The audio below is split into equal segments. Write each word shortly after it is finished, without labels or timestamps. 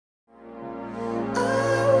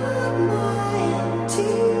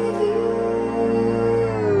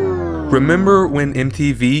Remember when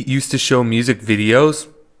MTV used to show music videos?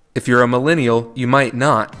 If you're a millennial, you might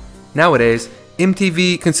not. Nowadays,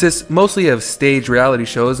 MTV consists mostly of staged reality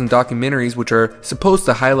shows and documentaries which are supposed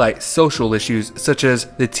to highlight social issues such as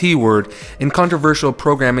the T word and controversial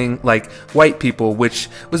programming like White People, which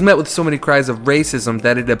was met with so many cries of racism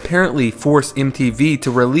that it apparently forced MTV to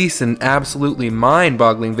release an absolutely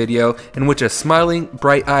mind-boggling video in which a smiling,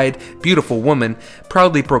 bright-eyed, beautiful woman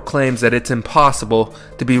proudly proclaims that it's impossible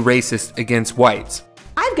to be racist against whites.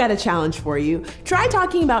 I've got a challenge for you. Try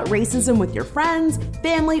talking about racism with your friends,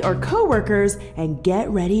 family, or coworkers, and get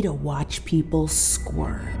ready to watch people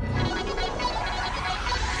squirm.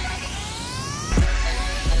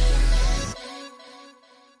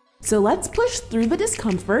 So let's push through the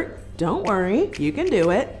discomfort. Don't worry, you can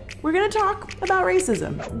do it. We're gonna talk about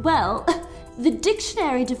racism. Well, the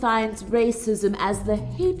dictionary defines racism as the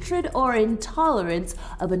hatred or intolerance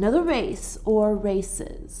of another race or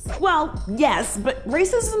races. Well, yes, but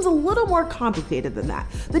racism's a little more complicated than that.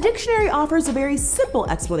 The dictionary offers a very simple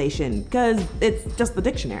explanation, because it's just the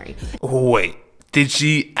dictionary. Wait, did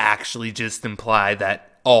she actually just imply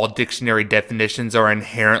that all dictionary definitions are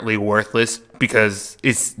inherently worthless because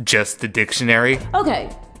it's just the dictionary? Okay,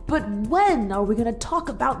 but when are we gonna talk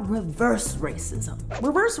about reverse racism?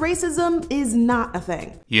 Reverse racism is not a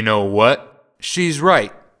thing. You know what? She's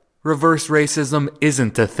right. Reverse racism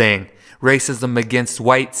isn't a thing. Racism against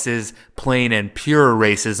whites is plain and pure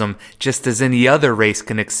racism, just as any other race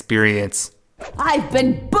can experience. I've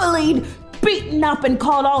been bullied, beaten up, and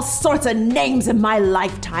called all sorts of names in my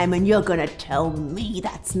lifetime, and you're gonna tell me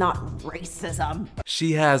that's not racism?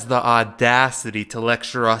 She has the audacity to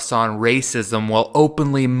lecture us on racism while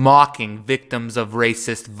openly mocking victims of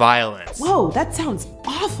racist violence. Whoa, that sounds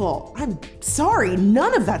awful. I'm sorry,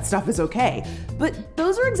 none of that stuff is okay. But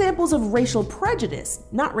those are examples of racial prejudice,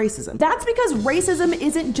 not racism. That's because racism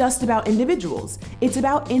isn't just about individuals, it's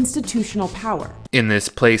about institutional power. In this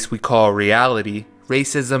place we call reality,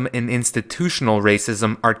 racism and institutional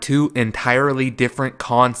racism are two entirely different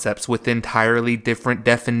concepts with entirely different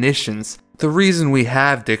definitions. The reason we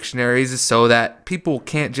have dictionaries is so that people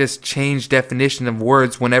can't just change definition of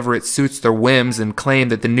words whenever it suits their whims and claim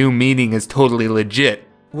that the new meaning is totally legit.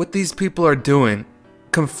 What these people are doing,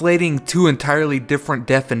 conflating two entirely different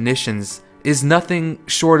definitions, is nothing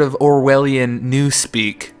short of Orwellian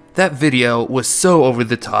newspeak. That video was so over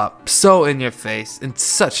the top, so in your face, and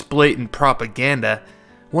such blatant propaganda,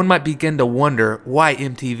 one might begin to wonder why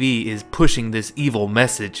MTV is pushing this evil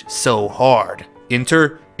message so hard.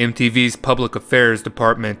 Enter MTV's Public Affairs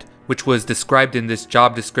Department, which was described in this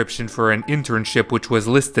job description for an internship which was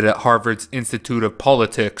listed at Harvard's Institute of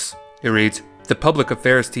Politics. It reads, "The public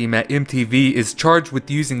affairs team at MTV is charged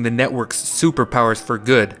with using the network's superpowers for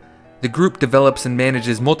good. The group develops and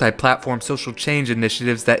manages multi-platform social change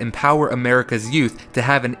initiatives that empower America's youth to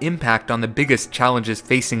have an impact on the biggest challenges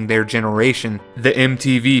facing their generation. The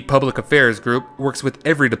MTV Public Affairs Group works with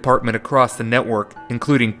every department across the network,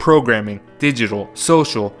 including programming, digital,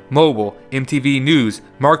 social, mobile, MTV News,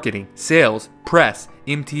 marketing, sales, press,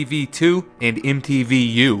 MTV2, and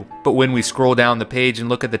MTVU. But when we scroll down the page and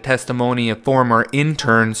look at the testimony of former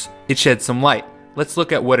interns, it sheds some light. Let's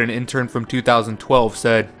look at what an intern from 2012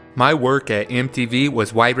 said. My work at MTV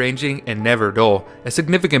was wide-ranging and never dull. A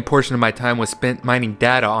significant portion of my time was spent mining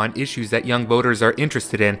data on issues that young voters are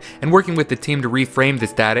interested in and working with the team to reframe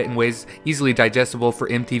this data in ways easily digestible for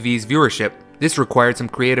MTV's viewership. This required some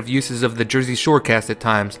creative uses of the Jersey Shore cast at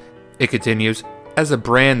times." It continues, "As a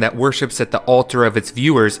brand that worships at the altar of its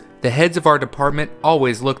viewers, the heads of our department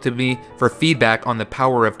always look to me for feedback on the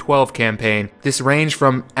Power of 12 campaign. This ranged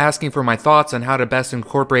from asking for my thoughts on how to best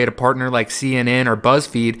incorporate a partner like CNN or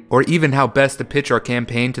BuzzFeed, or even how best to pitch our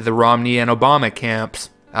campaign to the Romney and Obama camps."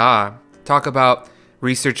 Talk about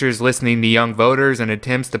researchers listening to young voters and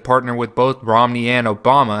attempts to partner with both Romney and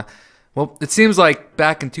Obama. Well, it seems like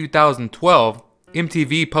back in 2012,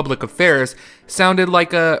 MTV Public Affairs sounded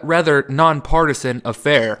like a rather nonpartisan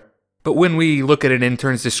affair. But when we look at an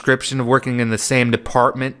intern's description of working in the same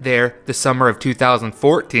department there the summer of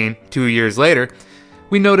 2014, 2 years later,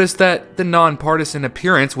 we notice that the nonpartisan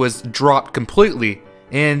appearance was dropped completely,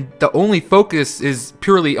 and the only focus is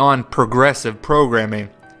purely on progressive programming.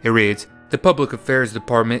 It reads, "The Public Affairs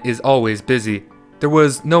Department is always busy. There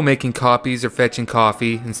was no making copies or fetching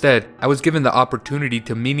coffee. Instead, I was given the opportunity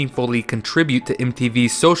to meaningfully contribute to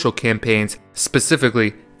MTV's social campaigns,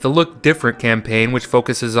 specifically the Look Different campaign, which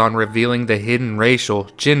focuses on revealing the hidden racial,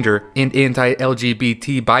 gender, and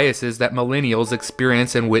anti-LGBT biases that millennials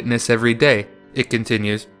experience and witness every day. It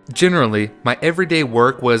continues, "Generally, my everyday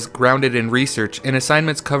work was grounded in research, and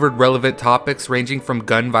assignments covered relevant topics ranging from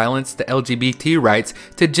gun violence to LGBT rights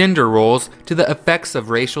to gender roles to the effects of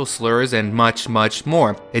racial slurs and much, much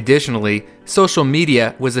more. Additionally, social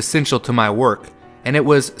media was essential to my work, and it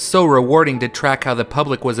was so rewarding to track how the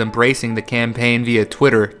public was embracing the campaign via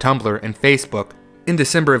Twitter, Tumblr, and Facebook." In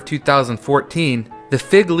December of 2014, the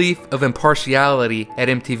fig leaf of impartiality at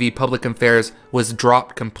MTV Public Affairs was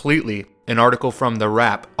dropped completely. An article from The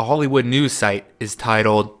Wrap, a Hollywood news site, is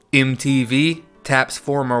titled, "MTV Taps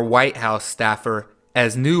Former White House Staffer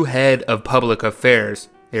as New Head of Public Affairs."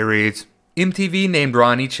 It reads, MTV named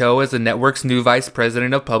Ronnie Cho as the network's new Vice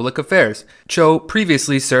President of Public Affairs. Cho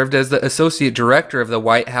previously served as the Associate Director of the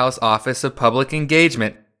White House Office of Public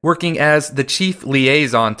Engagement, working as the Chief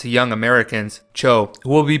Liaison to Young Americans. Cho, who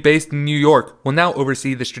will be based in New York, will now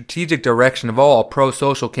oversee the strategic direction of all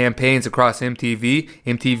pro-social campaigns across MTV,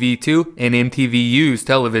 MTV2, and MTVU's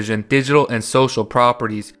television, digital, and social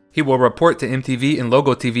properties. He will report to MTV and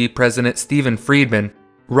Logo TV President Steven Friedman.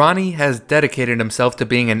 "Ronnie has dedicated himself to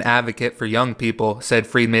being an advocate for young people," said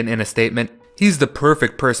Friedman in a statement. "He's the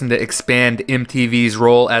perfect person to expand MTV's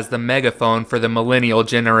role as the megaphone for the millennial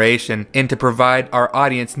generation and to provide our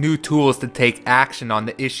audience new tools to take action on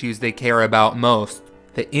the issues they care about most."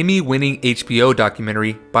 The Emmy-winning HBO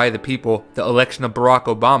documentary, By the People, The Election of Barack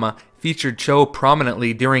Obama, featured Cho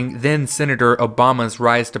prominently during then-Senator Obama's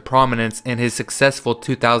rise to prominence in his successful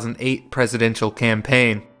 2008 presidential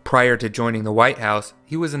campaign. Prior to joining the White House,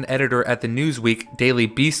 he was an editor at the Newsweek Daily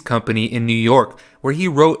Beast Company in New York, where he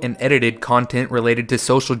wrote and edited content related to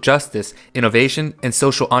social justice, innovation, and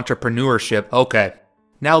social entrepreneurship. Okay,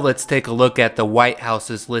 now let's take a look at the White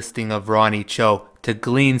House's listing of Ronnie Cho to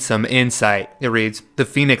glean some insight. It reads, "The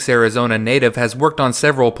Phoenix, Arizona native has worked on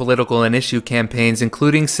several political and issue campaigns,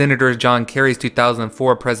 including Senator John Kerry's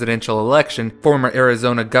 2004 presidential election, former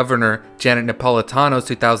Arizona Governor Janet Napolitano's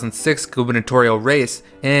 2006 gubernatorial race,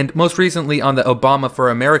 and most recently on the Obama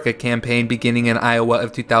for America campaign beginning in Iowa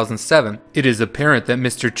of 2007. It is apparent that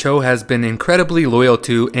Mr. Cho has been incredibly loyal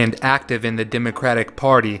to and active in the Democratic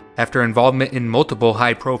Party. After involvement in multiple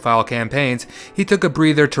high-profile campaigns, he took a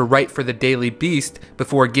breather to write for the Daily Beast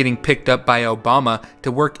before getting picked up by Obama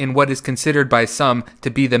to work in what is considered by some to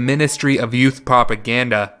be the Ministry of Youth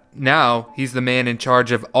Propaganda. Now, he's the man in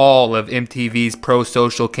charge of all of MTV's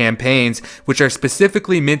pro-social campaigns, which are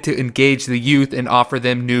specifically meant to engage the youth and offer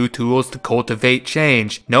them new tools to cultivate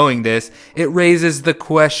change. Knowing this, it raises the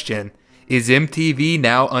question, is MTV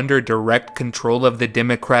now under direct control of the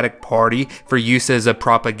Democratic Party for use as a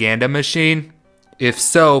propaganda machine? If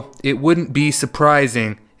so, it wouldn't be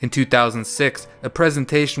surprising. In 2006, a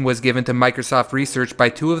presentation was given to Microsoft Research by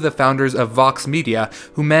two of the founders of Vox Media,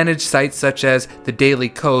 who manage sites such as The Daily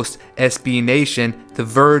Kos, SB Nation, The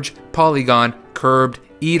Verge, Polygon, Curbed,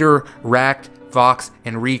 Eater, Racked, Vox,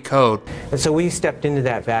 and Recode. And so we stepped into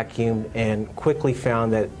that vacuum and quickly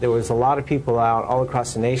found that there was a lot of people out all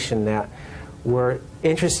across the nation that were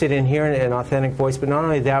interested in hearing an authentic voice, but not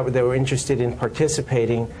only that, they were interested in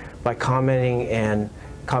participating by commenting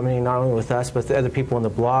not only with us, but the other people on the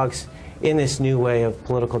blogs in this new way of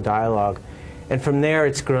political dialogue. And from there,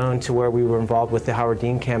 it's grown to where we were involved with the Howard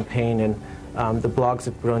Dean campaign, and the blogs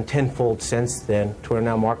have grown tenfold since then, to where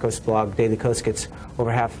now Marco's blog, Daily Kos, gets over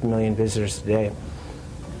 500,000 visitors a day.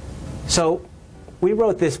 So we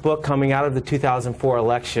wrote this book coming out of the 2004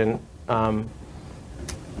 election,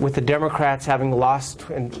 with the Democrats having lost,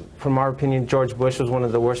 and from our opinion, George Bush was one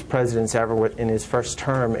of the worst presidents ever in his first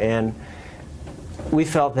term, and we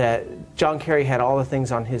felt that John Kerry had all the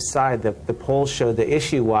things on his side. The polls showed the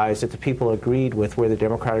issue-wise that the people agreed with where the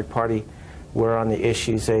Democratic Party were on the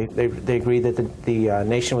issues. They agreed that the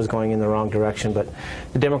nation was going in the wrong direction, but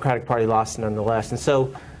the Democratic Party lost nonetheless. And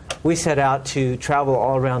so we set out to travel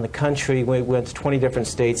all around the country. We went to 20 different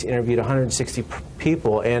states, interviewed 160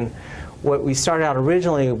 people, and what we started out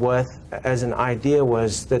originally with as an idea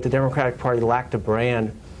was that the Democratic Party lacked a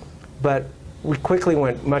brand, but we quickly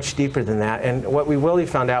went much deeper than that, and what we really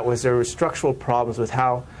found out was there were structural problems with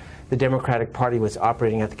how the Democratic Party was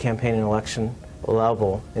operating at the campaign and election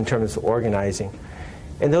level in terms of organizing.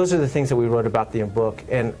 And those are the things that we wrote about in the book.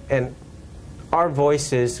 And our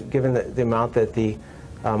voices, given the amount that the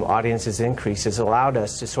audience has increased, has allowed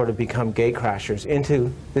us to sort of become gatecrashers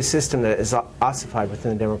into the system that is ossified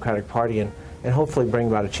within the Democratic Party and hopefully bring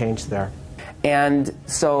about a change there. And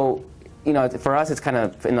so you know, for us, it's kind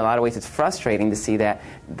of, in a lot of ways, it's frustrating to see that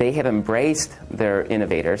they have embraced their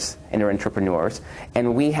innovators and their entrepreneurs,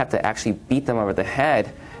 and we have to actually beat them over the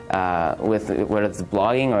head with whether it's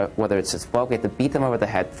blogging or whether it's just book. We have to beat them over the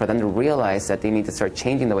head for them to realize that they need to start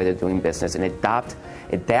changing the way they're doing business and adapt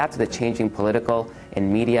to the changing political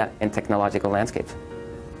and media and technological landscapes.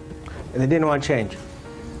 And they didn't want to change.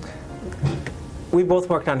 We both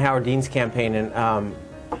worked on Howard Dean's campaign, and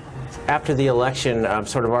after the election,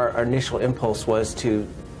 sort of our initial impulse was to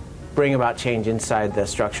bring about change inside the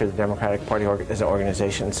structure of the Democratic Party as an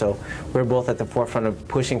organization. So we're both at the forefront of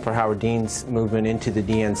pushing for Howard Dean's movement into the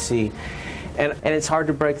DNC. And it's hard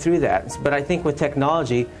to break through that. But I think with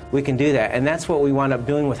technology, we can do that. And that's what we wound up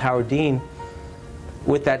doing with Howard Dean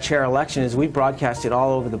with that chair election, is we broadcasted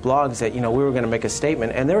all over the blogs that, you know, we were going to make a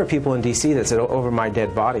statement. And there were people in D.C. that said, over my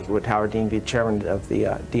dead body, would Howard Dean be chairman of the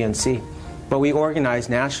DNC? But we organized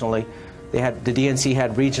nationally. The DNC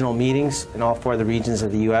had regional meetings in all 4 of the regions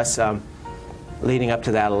of the U.S. Leading up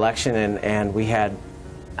to that election, and we had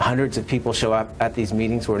hundreds of people show up at these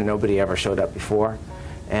meetings where nobody ever showed up before.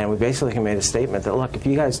 And we basically made a statement that, look, if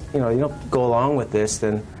you guys, you don't go along with this,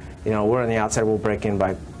 then, we're on the outside, we'll break in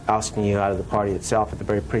by ousting you out of the party itself at the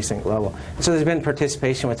very precinct level. So there's been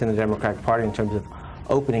participation within the Democratic Party in terms of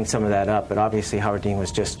opening some of that up, but obviously Howard Dean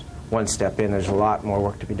was just one step in. There's a lot more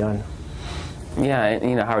work to be done. Yeah,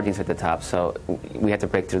 and, Howard Dean's at the top, so we have to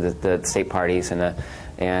break through the state parties and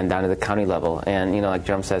down to the county level. And, like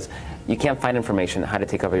Jerome says, you can't find information on how to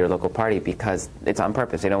take over your local party because it's on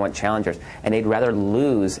purpose. They don't want challengers. And they'd rather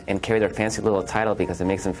lose and carry their fancy little title because it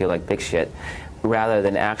makes them feel like big shit, rather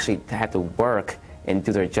than actually have to work and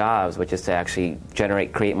do their jobs, which is to actually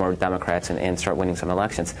create more Democrats and start winning some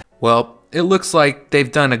elections. Well, it looks like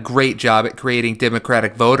they've done a great job at creating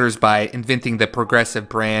Democratic voters by inventing the progressive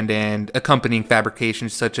brand and accompanying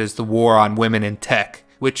fabrications such as the war on women in tech,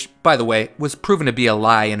 which, by the way, was proven to be a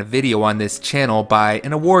lie in a video on this channel by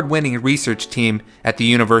an award-winning research team at the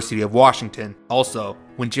University of Washington. Also,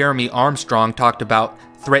 when Jeremy Armstrong talked about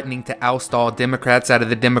threatening to oust all Democrats out of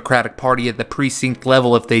the Democratic Party at the precinct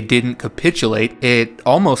level if they didn't capitulate, it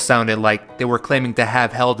almost sounded like they were claiming to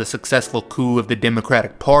have held a successful coup of the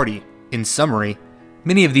Democratic Party. In summary,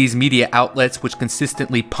 many of these media outlets which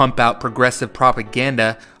consistently pump out progressive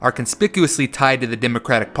propaganda are conspicuously tied to the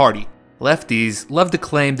Democratic Party. Lefties love to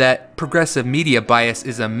claim that progressive media bias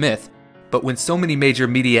is a myth, but when so many major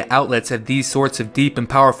media outlets have these sorts of deep and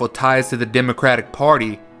powerful ties to the Democratic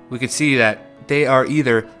Party, we can see that they are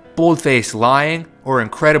either bold-faced lying or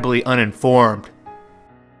incredibly uninformed.